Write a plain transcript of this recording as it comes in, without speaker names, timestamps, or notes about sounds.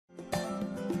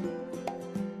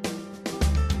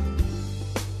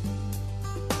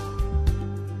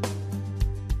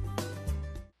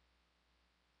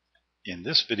In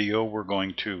this video, we're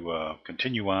going to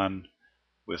continue on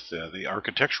with the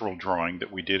architectural drawing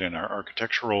that we did in our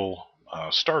architectural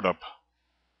startup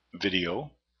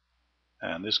video.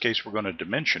 In this case, we're going to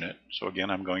dimension it. So again,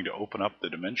 I'm going to open up the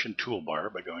dimension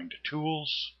toolbar by going to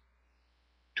Tools,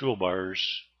 Toolbars,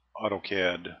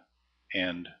 Autocad,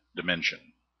 and Dimension.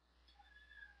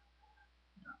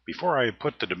 Before I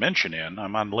put the dimension in,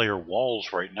 I'm on layer Walls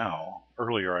right now.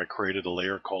 Earlier I created a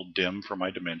layer called Dim for my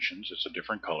dimensions. It's a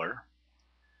different color.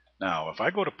 Now, if I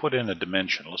go to put in a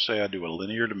dimension, let's say I do a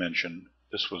linear dimension.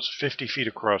 This was 50 feet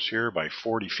across here by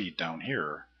 40 feet down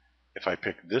here. If I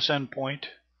pick this endpoint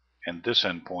and this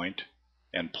endpoint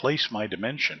and place my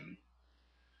dimension,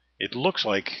 it looks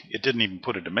like it didn't even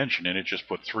put a dimension in, it just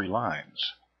put 3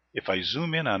 lines. If I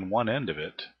zoom in on one end of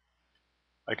it,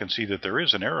 I can see that there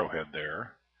is an arrowhead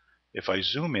there. If I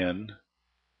zoom in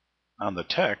on the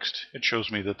text, it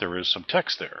shows me that there is some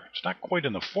text there. It's not quite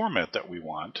in the format that we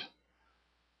want,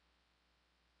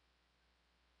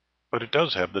 but it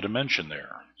does have the dimension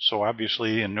there. So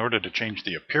obviously, in order to change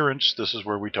the appearance, this is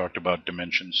where we talked about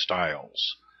dimension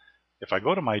styles. If I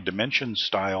go to my dimension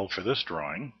style for this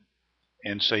drawing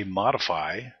and say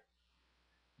modify,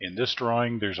 in this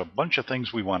drawing there's a bunch of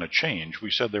things we want to change. We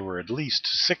said there were at least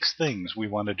 6 things we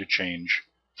wanted to change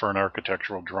for an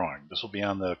architectural drawing. This will be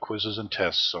on the quizzes and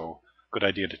tests, so good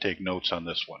idea to take notes on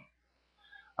this one.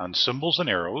 On symbols and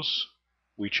arrows,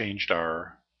 we changed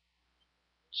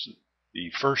the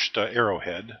first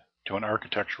arrowhead to an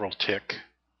architectural tick.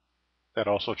 That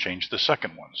also changed the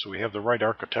second one, so we have the right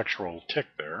architectural tick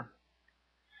there.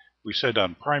 We said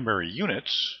on primary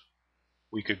units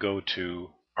we could go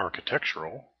to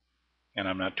architectural, and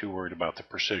I'm not too worried about the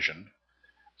precision.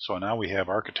 So now we have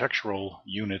architectural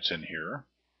units in here.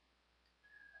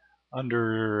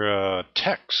 Under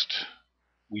text,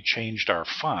 we changed our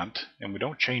font, and we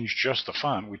don't change just the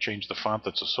font, we change the font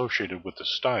that's associated with the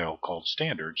style called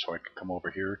standard. So I can come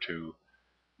over here to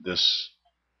this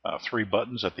 3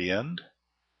 buttons at the end,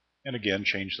 and again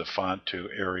change the font to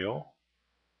Arial,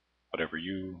 whatever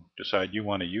you decide you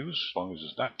want to use, as long as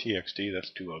it's not TXT,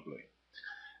 that's too ugly.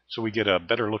 So we get a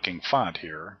better looking font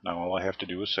here. Now all I have to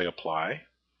do is say apply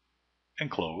and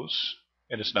close,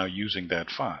 and it's now using that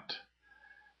font.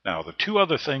 Now the 2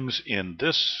 other things in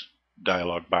this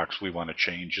dialog box we want to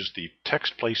change is the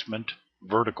text placement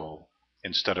vertical.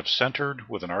 Instead of centered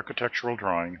with an architectural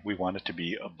drawing, we want it to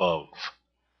be above.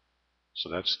 So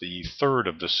that's the 3rd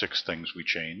of the 6 things we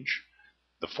change.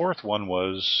 The 4th one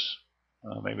was,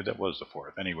 maybe that was the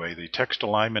 4th. Anyway, the text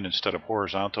alignment, instead of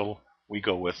horizontal, we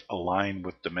go with align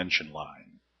with dimension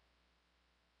line.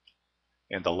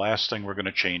 And the last thing we're going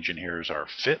to change in here is our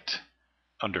fit.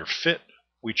 Under fit,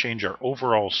 we change our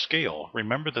overall scale.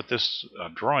 Remember that this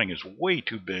drawing is way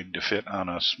too big to fit on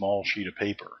a small sheet of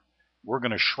paper. We're going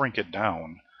to shrink it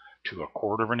down to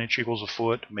 1/4 of an inch equals a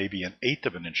foot, maybe 1/8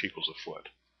 of an inch equals a foot.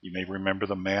 You may remember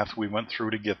the math we went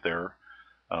through to get there.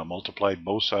 Multiplied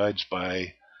both sides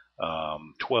by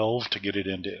 12 to get it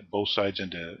into both sides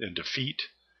into feet,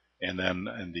 and then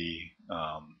in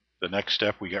the next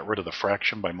step we got rid of the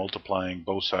fraction by multiplying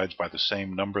both sides by the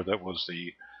same number that was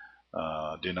the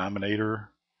denominator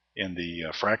in the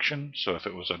fraction. So if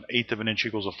it was 1/8 of an inch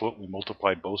equals a foot, we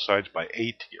multiplied both sides by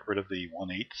 8 to get rid of the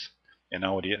 1/8, and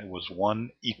now it was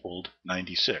 1 equaled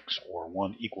 96, or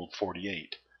 1 equaled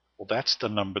 48. Well, that's the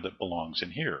number that belongs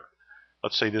in here.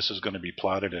 Let's say this is going to be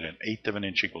plotted at 1/8 of an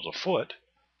inch equals a foot.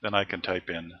 Then I can type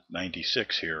in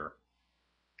 96 here,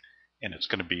 and it's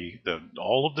going to be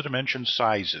all of the dimension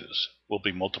sizes will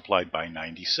be multiplied by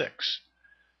 96.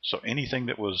 So anything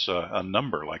that was a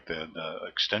number, like the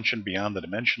extension beyond the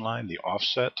dimension line, the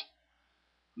offset,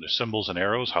 the symbols and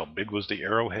arrows, how big was the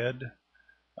arrowhead,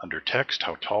 under text,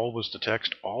 how tall was the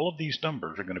text, all of these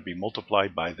numbers are going to be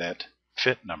multiplied by that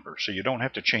fit number. So you don't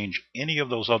have to change any of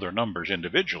those other numbers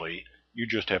individually, you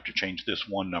just have to change this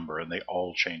one number, and they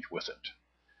all change with it.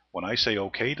 When I say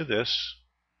OK to this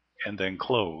and then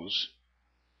close,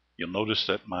 you'll notice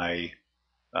that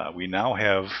we now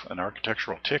have an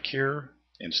architectural tick here.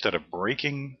 Instead of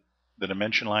breaking the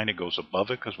dimension line, it goes above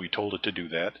it because we told it to do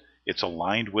that. It's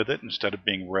aligned with it. Instead of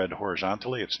being read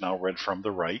horizontally, it's now read from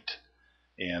the right.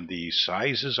 And the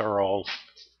sizes are all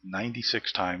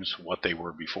 96 times what they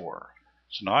were before.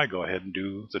 So now I go ahead and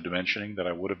do the dimensioning that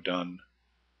I would have done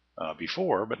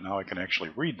before, but now I can actually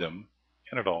read them,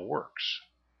 and it all works.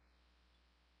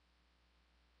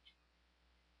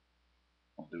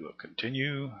 I'll do a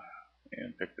continue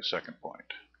and pick the second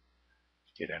point.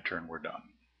 Hit enter and we're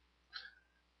done.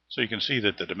 So you can see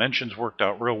that the dimensions worked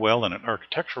out real well in an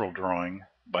architectural drawing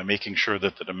by making sure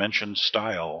that the dimension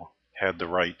style had the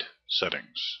right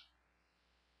settings.